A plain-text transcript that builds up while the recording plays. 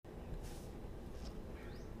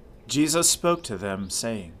Jesus spoke to them,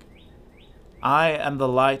 saying, I am the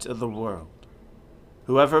light of the world.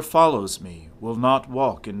 Whoever follows me will not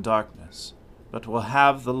walk in darkness, but will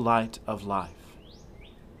have the light of life.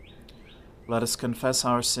 Let us confess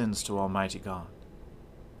our sins to Almighty God.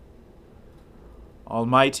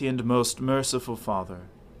 Almighty and most merciful Father,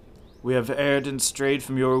 we have erred and strayed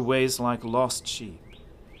from your ways like lost sheep.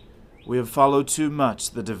 We have followed too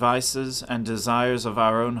much the devices and desires of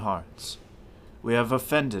our own hearts. We have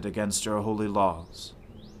offended against your holy laws.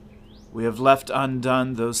 We have left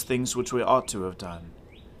undone those things which we ought to have done,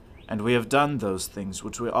 and we have done those things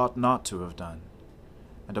which we ought not to have done.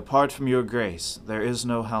 And apart from your grace, there is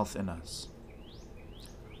no health in us.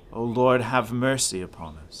 O Lord, have mercy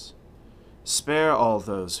upon us. Spare all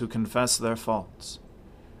those who confess their faults.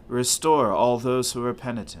 Restore all those who are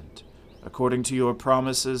penitent, according to your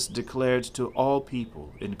promises declared to all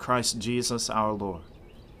people in Christ Jesus our Lord.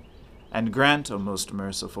 And grant, O most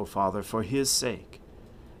merciful Father, for his sake,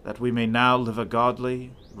 that we may now live a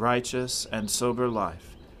godly, righteous, and sober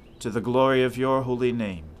life, to the glory of your holy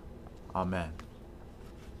name. Amen.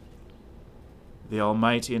 The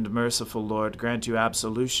Almighty and merciful Lord grant you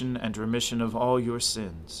absolution and remission of all your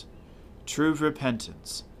sins, true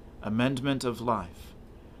repentance, amendment of life,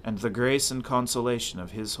 and the grace and consolation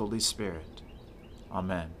of his Holy Spirit.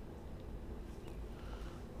 Amen.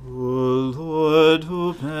 O Lord,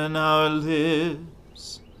 open our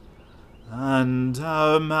lips, and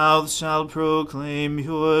our mouth shall proclaim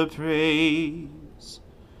your praise.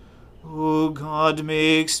 O God,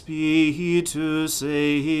 make speed to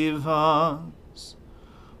save us.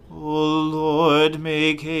 O Lord,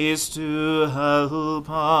 make haste to help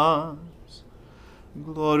us.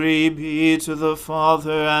 Glory be to the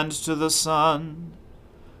Father, and to the Son,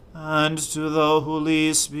 and to the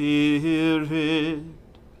Holy Spirit,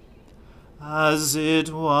 as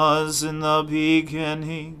it was in the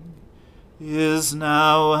beginning, is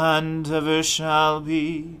now, and ever shall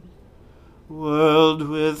be, world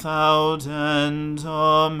without end.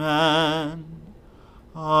 Amen.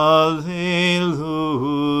 Alleluia.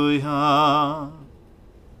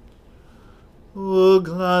 O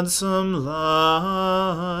gladsome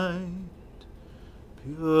light,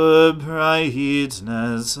 pure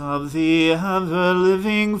brightness of the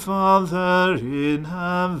ever-living Father in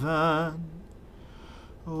heaven,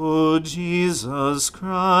 O Jesus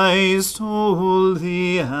Christ,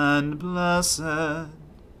 holy and blessed,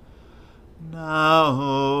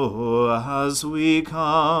 now as we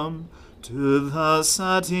come to the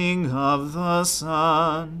setting of the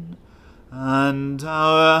sun, and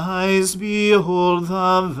our eyes behold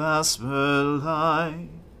the vesper light,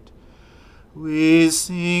 we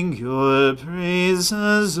sing your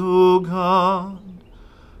praises, O God,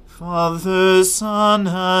 Father, Son,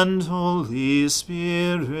 and Holy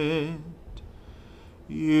Spirit.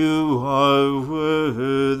 You are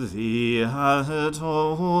worthy at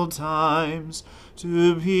all times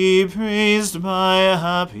to be praised by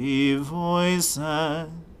happy voices,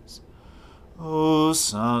 O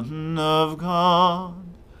Son of God,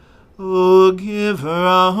 O Giver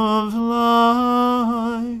of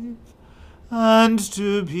life, and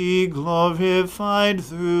to be glorified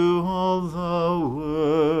through all the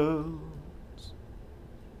world.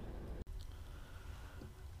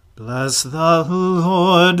 Bless the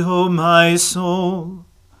Lord, O my soul,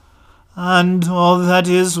 and all that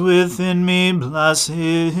is within me, bless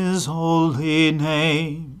his holy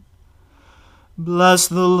name. Bless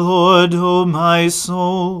the Lord, O my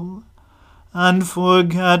soul, and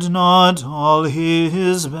forget not all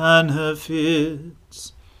his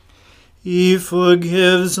benefits. He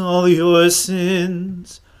forgives all your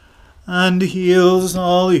sins, and heals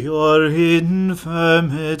all your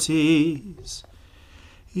infirmities.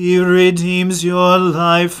 He redeems your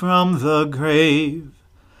life from the grave,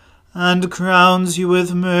 and crowns you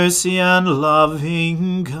with mercy and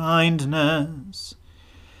loving kindness.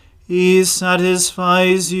 He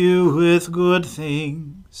satisfies you with good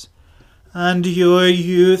things, and your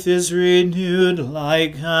youth is renewed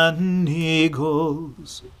like an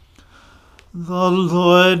eagle's. The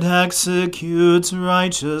Lord executes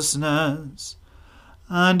righteousness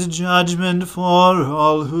and judgment for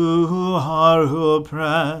all who are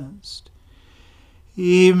oppressed.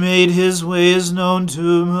 He made his ways known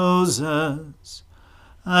to Moses,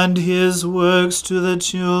 and his works to the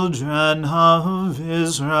children of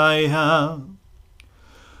Israel.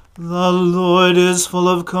 The Lord is full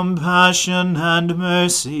of compassion and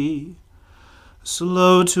mercy,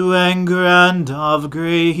 slow to anger, and of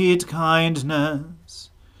great kindness.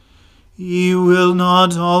 He will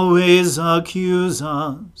not always accuse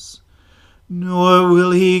us, nor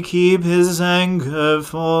will he keep his anger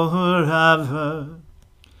forever.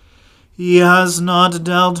 He has not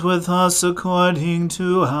dealt with us according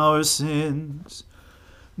to our sins,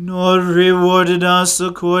 nor rewarded us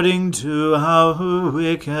according to our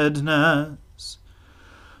wickedness.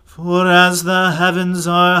 For as the heavens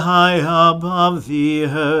are high above the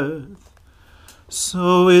earth,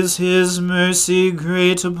 so is his mercy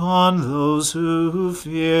great upon those who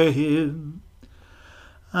fear him.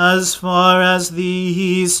 As far as the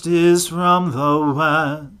east is from the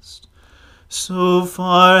west, so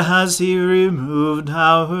far has he removed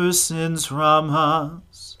our sins from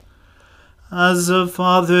us. As a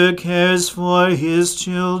father cares for his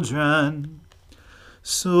children,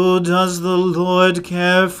 so does the Lord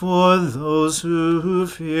care for those who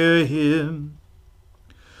fear him.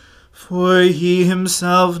 For he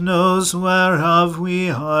himself knows whereof we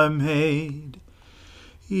are made.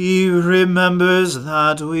 He remembers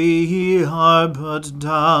that we are but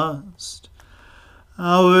dust.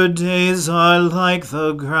 Our days are like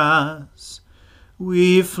the grass.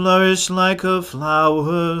 We flourish like a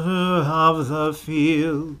flower of the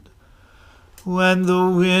field. When the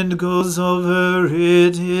wind goes over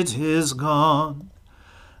it, it is gone,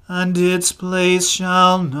 and its place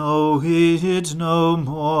shall know it no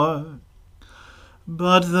more.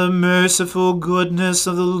 But the merciful goodness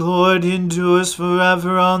of the Lord endures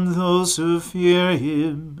forever on those who fear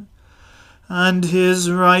him, and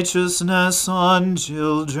his righteousness on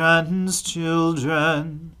children's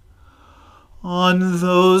children, on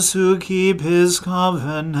those who keep his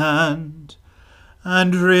covenant,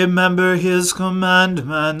 and remember his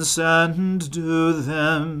commandments and do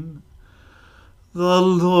them. The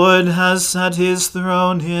Lord has set his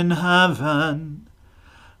throne in heaven,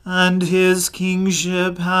 and his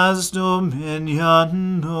kingship has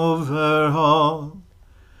dominion over all.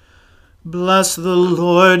 Bless the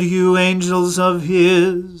Lord, you angels of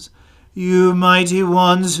his, you mighty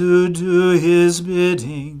ones who do his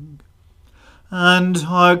bidding, and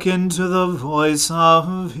hearken to the voice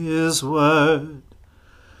of his word.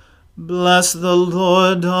 Bless the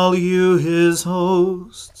Lord, all you his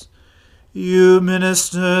hosts, you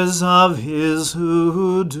ministers of his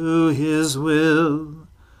who do his will.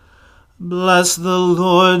 Bless the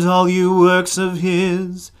Lord, all you works of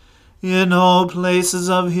his, in all places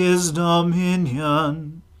of his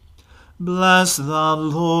dominion. Bless the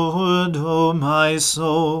Lord, O my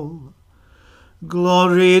soul.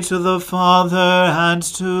 Glory to the Father, and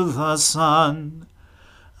to the Son,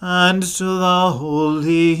 and to the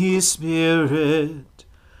Holy Spirit,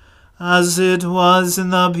 as it was in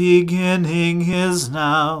the beginning, is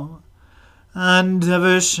now, and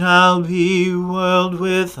ever shall be, world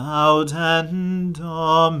without end.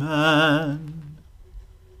 Amen.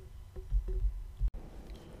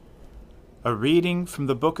 A reading from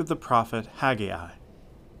the book of the prophet Haggai.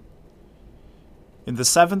 In the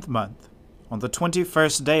 7th month, on the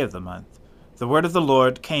 21st day of the month, the word of the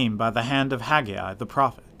Lord came by the hand of Haggai the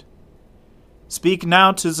prophet. Speak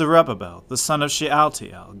now to Zerubbabel, the son of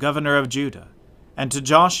Shealtiel, governor of Judah, and to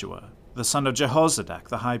Joshua, the son of Jehozadak,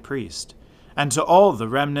 the high priest, and to all the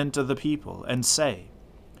remnant of the people, and say,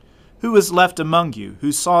 Who is left among you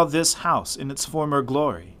who saw this house in its former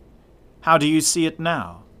glory? How do you see it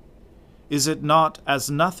now? Is it not as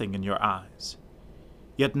nothing in your eyes?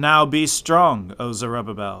 Yet now be strong, O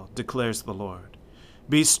Zerubbabel, declares the Lord.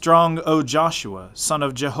 Be strong, O Joshua, son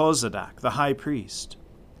of Jehozadak, the high priest.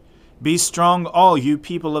 Be strong, all you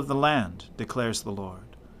people of the land, declares the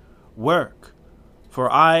Lord. Work, for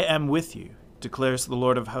I am with you, declares the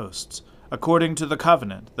Lord of hosts, according to the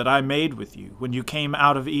covenant that I made with you when you came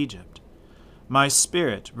out of Egypt. My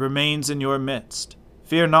spirit remains in your midst.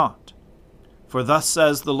 Fear not. For thus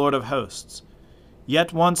says the Lord of hosts,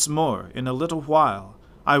 Yet once more, in a little while,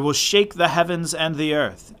 I will shake the heavens and the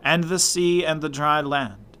earth, and the sea and the dry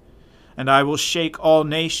land. And I will shake all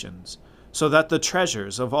nations, so that the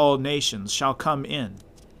treasures of all nations shall come in.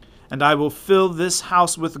 And I will fill this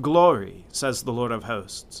house with glory, says the Lord of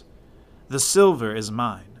hosts. The silver is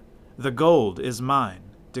mine, the gold is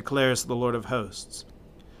mine, declares the Lord of hosts.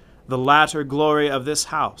 The latter glory of this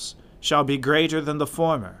house shall be greater than the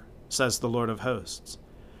former, says the Lord of hosts.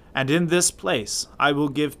 And in this place I will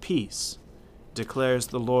give peace, declares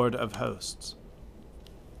the Lord of hosts.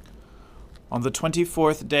 On the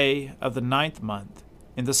 24th day of the 9th month,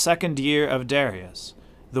 in the 2nd year of Darius,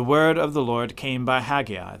 the word of the Lord came by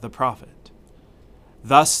Haggai the prophet.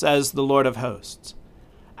 Thus says the Lord of hosts,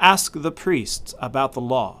 Ask the priests about the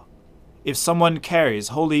law. If someone carries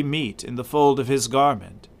holy meat in the fold of his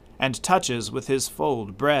garment, and touches with his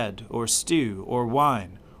fold bread or stew or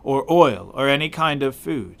wine, or oil, or any kind of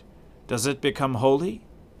food, does it become holy?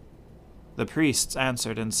 The priests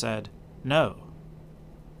answered and said, No.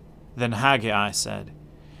 Then Haggai said,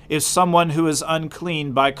 If someone who is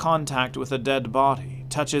unclean by contact with a dead body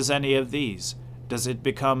touches any of these, does it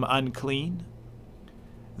become unclean?"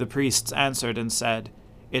 The priests answered and said,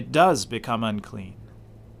 "It does become unclean."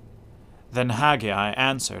 Then Haggai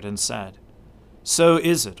answered and said, "So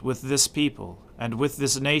is it with this people, and with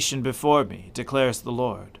this nation before me, declares the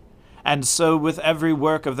Lord, and so with every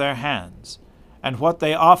work of their hands, and what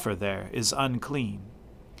they offer there is unclean.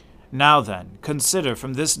 Now then, consider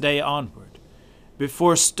from this day onward,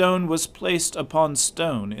 before stone was placed upon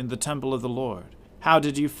stone in the temple of the Lord, how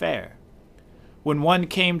did you fare? When one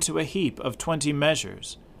came to a heap of 20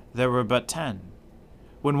 measures, there were but 10.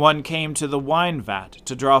 When one came to the wine vat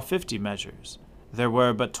to draw 50 measures, there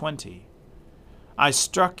were but 20. I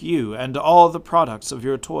struck you and all the products of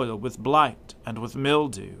your toil with blight, and with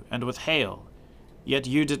mildew, and with hail, yet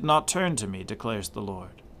you did not turn to me, declares the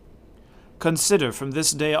Lord. Consider from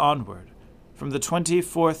this day onward, from the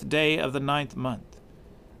 24th day of the 9th month,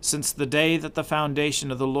 since the day that the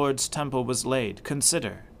foundation of the Lord's temple was laid,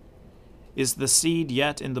 consider, is the seed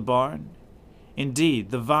yet in the barn?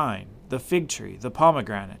 Indeed, the vine, the fig tree, the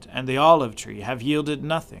pomegranate, and the olive tree have yielded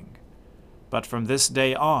nothing. But from this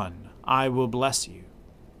day on I will bless you."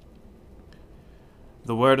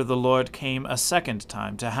 The word of the Lord came a second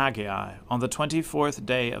time to Haggai on the 24th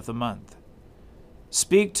day of the month.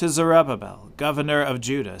 "Speak to Zerubbabel, governor of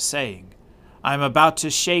Judah, saying, I am about to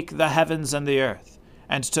shake the heavens and the earth,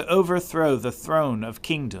 and to overthrow the throne of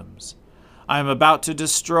kingdoms. I am about to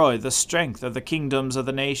destroy the strength of the kingdoms of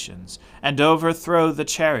the nations, and overthrow the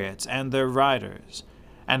chariots and their riders.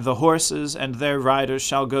 And the horses and their riders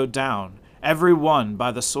shall go down, every one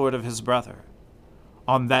by the sword of his brother.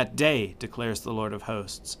 On that day, declares the Lord of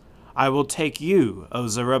hosts, I will take you, O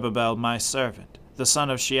Zerubbabel my servant, the son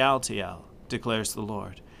of Shealtiel, declares the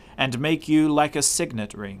Lord, and make you like a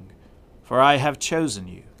signet ring, for I have chosen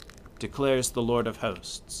you, declares the Lord of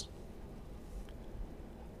hosts."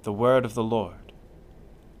 The word of the Lord.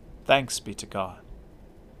 Thanks be to God.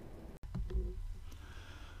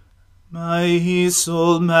 My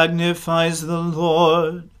soul magnifies the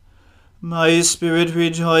Lord. My spirit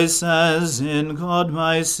rejoices in God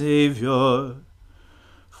my Saviour.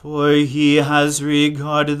 For he has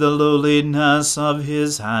regarded the lowliness of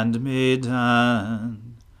his handmaiden.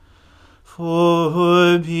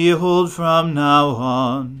 For behold, from now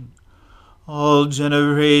on, all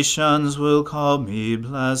generations will call me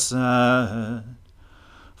blessed.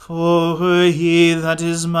 For he that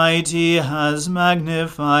is mighty has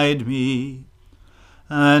magnified me,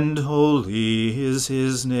 and holy is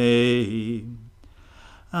his name.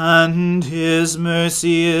 And his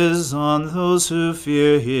mercy is on those who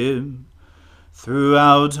fear him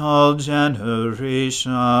throughout all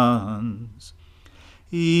generations.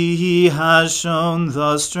 He has shown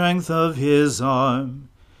the strength of his arm.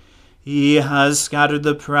 He has scattered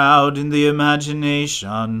the proud in the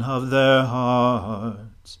imagination of their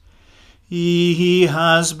hearts. He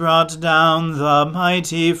has brought down the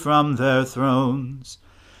mighty from their thrones,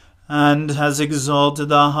 and has exalted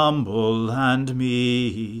the humble and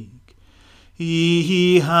meek.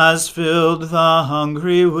 He has filled the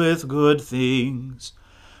hungry with good things,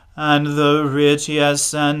 and the rich he has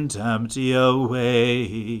sent empty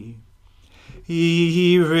away.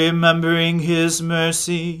 He, remembering his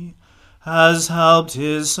mercy, has helped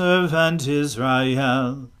his servant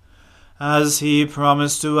Israel, as he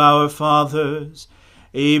promised to our fathers,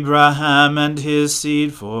 Abraham and his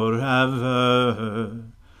seed forever.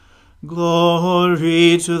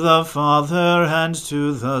 Glory to the Father, and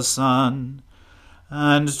to the Son,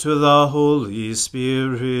 and to the Holy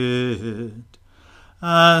Spirit,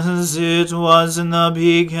 as it was in the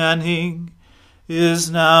beginning, is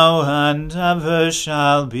now, and ever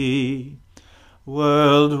shall be,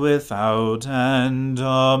 world without end.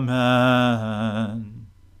 Amen.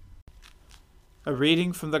 A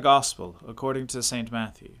reading from the Gospel according to St.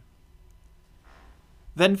 Matthew.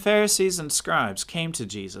 Then Pharisees and scribes came to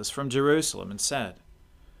Jesus from Jerusalem and said,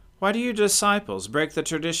 Why do your disciples break the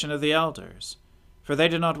tradition of the elders? For they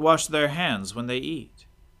do not wash their hands when they eat.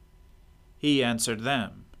 He answered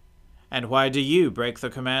them, And why do you break the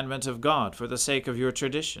commandment of God for the sake of your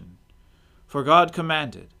tradition? For God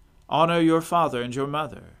commanded, Honor your father and your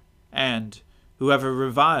mother, and whoever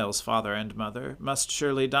reviles father and mother must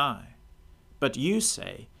surely die. But you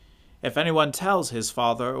say, If anyone tells his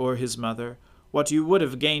father or his mother, What you would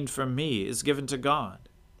have gained from me is given to God,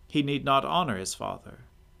 he need not honor his father.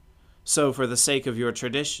 So for the sake of your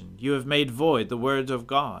tradition you have made void the word of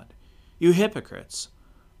God. You hypocrites!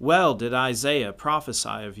 Well did Isaiah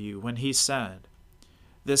prophesy of you when he said,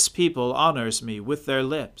 This people honors me with their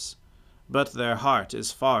lips, but their heart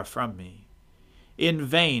is far from me. In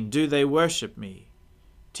vain do they worship me,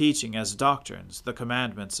 teaching as doctrines the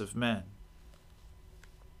commandments of men.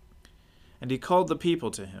 And he called the people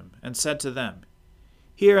to him, and said to them,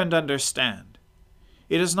 Hear and understand.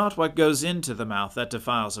 It is not what goes into the mouth that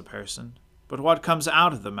defiles a person, but what comes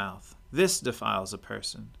out of the mouth, this defiles a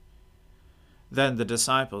person. Then the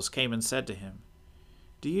disciples came and said to him,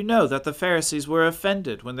 Do you know that the Pharisees were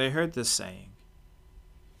offended when they heard this saying?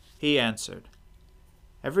 He answered,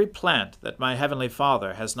 Every plant that my heavenly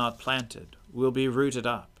Father has not planted will be rooted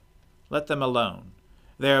up. Let them alone.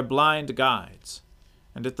 They are blind guides,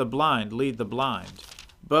 and if the blind lead the blind,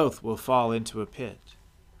 both will fall into a pit.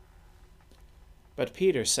 But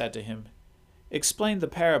Peter said to him, Explain the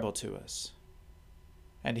parable to us.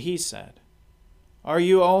 And he said, Are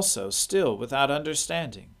you also still without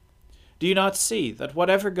understanding? Do you not see that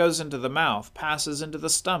whatever goes into the mouth passes into the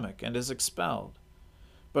stomach and is expelled?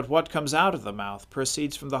 But what comes out of the mouth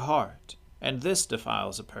proceeds from the heart, and this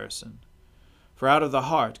defiles a person. For out of the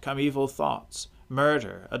heart come evil thoughts,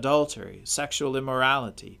 murder, adultery, sexual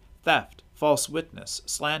immorality, theft, false witness,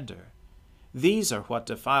 slander. These are what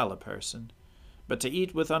defile a person, but to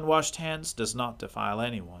eat with unwashed hands does not defile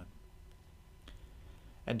anyone.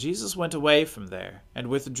 And Jesus went away from there, and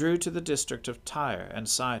withdrew to the district of Tyre and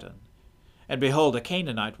Sidon. And behold, a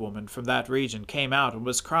Canaanite woman from that region came out and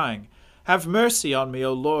was crying, Have mercy on me,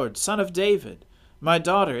 O Lord, Son of David. My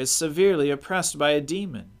daughter is severely oppressed by a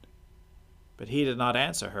demon. But he did not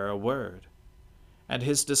answer her a word. And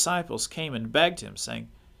his disciples came and begged him, saying,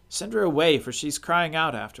 Send her away, for she is crying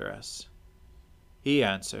out after us. He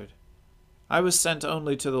answered, I was sent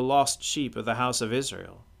only to the lost sheep of the house of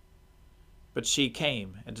Israel. But she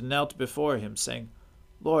came and knelt before him, saying,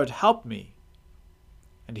 Lord, help me.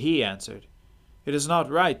 And he answered, It is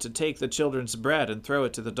not right to take the children's bread and throw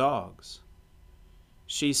it to the dogs.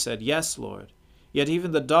 She said, Yes, Lord, yet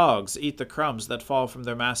even the dogs eat the crumbs that fall from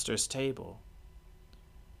their master's table.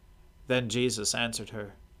 Then Jesus answered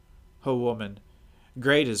her, O woman,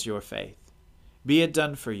 great is your faith. Be it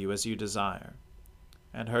done for you as you desire.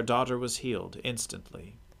 And her daughter was healed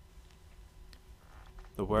instantly.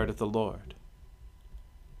 The word of the Lord.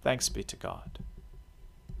 Thanks be to God.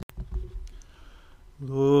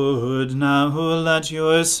 Lord, now let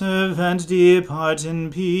your servant depart in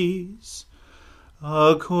peace,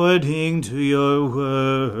 according to your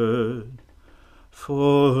word.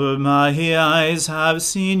 For my eyes have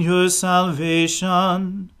seen your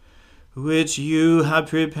salvation, which you have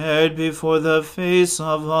prepared before the face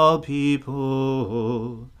of all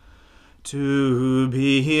people, to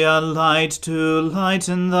be a light to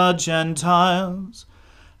lighten the Gentiles,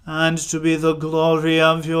 and to be the glory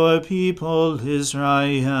of your people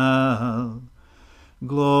Israel.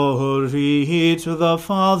 Glory to the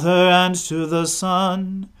Father, and to the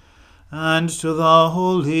Son, and to the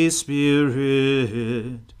Holy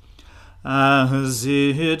Spirit, as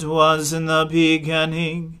it was in the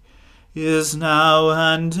beginning, is now,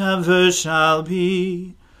 and ever shall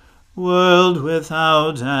be, world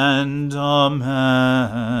without end.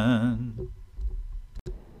 Amen.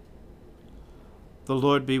 The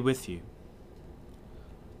Lord be with you.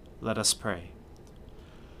 Let us pray.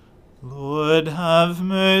 Lord, have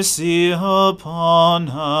mercy upon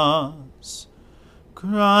us.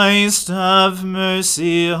 Christ, have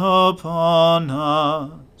mercy upon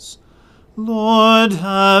us. Lord,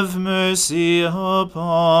 have mercy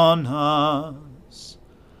upon us.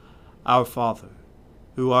 Our Father,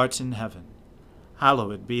 who art in heaven,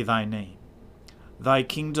 hallowed be thy name. Thy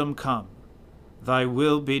kingdom come, thy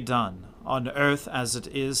will be done, on earth as it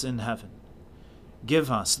is in heaven.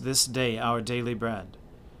 Give us this day our daily bread,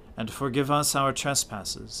 and forgive us our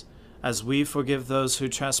trespasses, as we forgive those who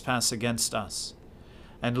trespass against us.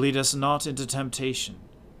 And lead us not into temptation,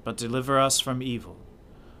 but deliver us from evil.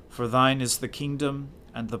 For thine is the kingdom,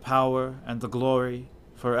 and the power, and the glory,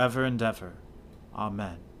 forever and ever.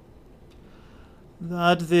 Amen.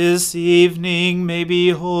 That this evening may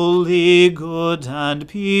be holy, good, and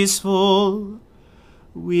peaceful,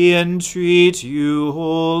 we entreat you,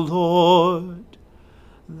 O Lord,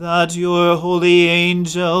 that your holy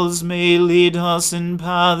angels may lead us in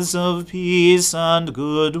paths of peace and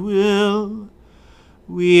goodwill.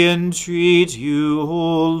 We entreat you,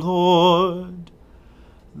 O Lord,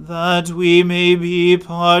 that we may be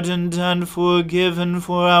pardoned and forgiven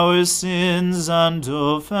for our sins and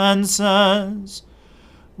offenses.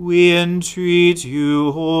 We entreat you,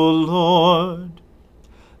 O Lord,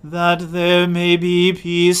 that there may be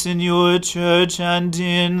peace in your church and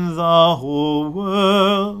in the whole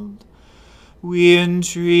world. We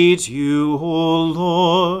entreat you, O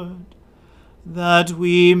Lord, that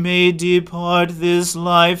we may depart this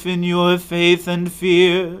life in your faith and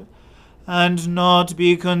fear, and not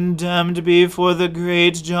be condemned before the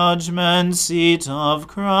great judgment seat of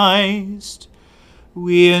Christ.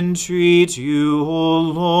 We entreat you, O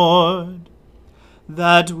Lord,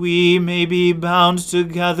 that we may be bound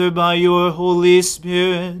together by your Holy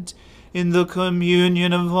Spirit in the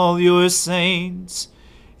communion of all your saints,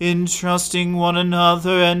 entrusting one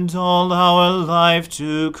another and all our life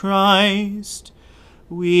to Christ.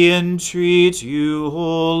 We entreat you,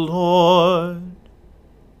 O Lord.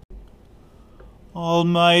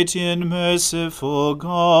 Almighty and merciful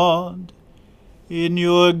God, in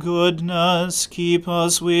your goodness keep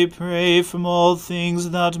us, we pray, from all things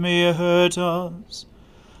that may hurt us,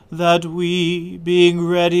 that we, being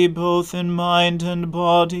ready both in mind and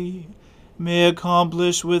body, may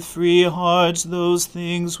accomplish with free hearts those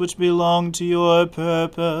things which belong to your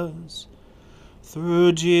purpose.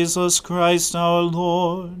 Through Jesus Christ our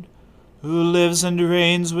Lord, who lives and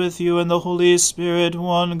reigns with you in the Holy Spirit,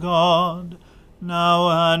 one God, now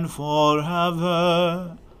and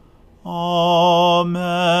forever. Amen.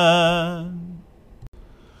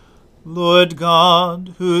 Lord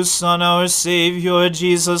God, whose Son, our Saviour,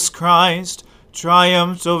 Jesus Christ,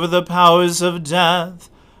 triumphed over the powers of death,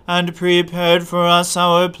 and prepared for us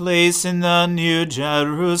our place in the New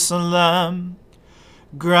Jerusalem,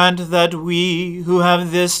 grant that we, who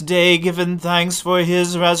have this day given thanks for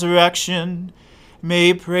his resurrection,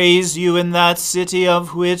 may praise you in that city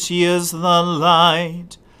of which he is the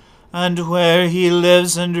light, and where he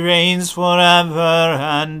lives and reigns forever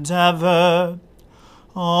and ever.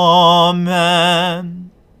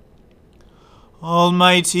 Amen.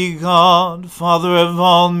 Almighty God, Father of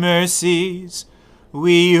all mercies,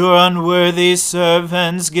 we, your unworthy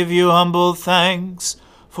servants, give you humble thanks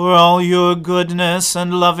for all your goodness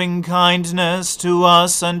and loving kindness to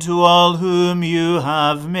us and to all whom you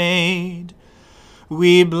have made.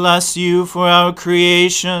 We bless you for our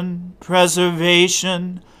creation,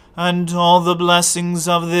 preservation, and all the blessings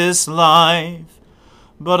of this life,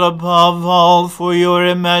 but above all for your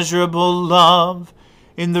immeasurable love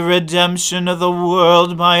in the redemption of the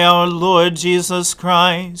world by our Lord Jesus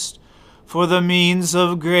Christ, for the means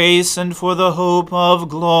of grace and for the hope of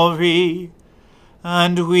glory.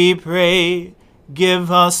 And we pray, give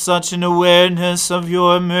us such an awareness of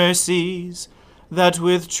your mercies, that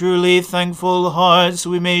with truly thankful hearts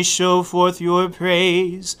we may show forth your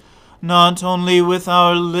praise, not only with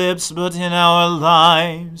our lips but in our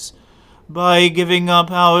lives, by giving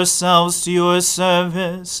up ourselves to your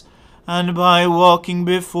service, and by walking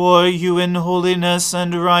before you in holiness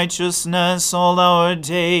and righteousness all our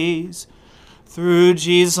days. Through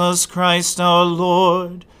Jesus Christ our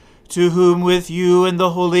Lord, to whom with you and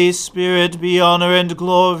the Holy Spirit be honor and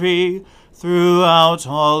glory throughout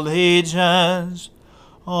all ages.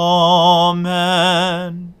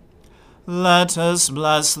 Amen. Let us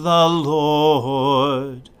bless the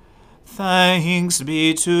Lord. Thanks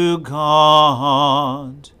be to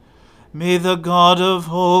God. May the God of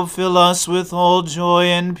hope fill us with all joy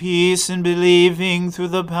and peace in believing through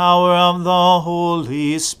the power of the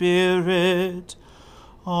Holy Spirit.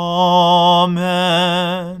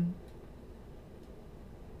 Amen.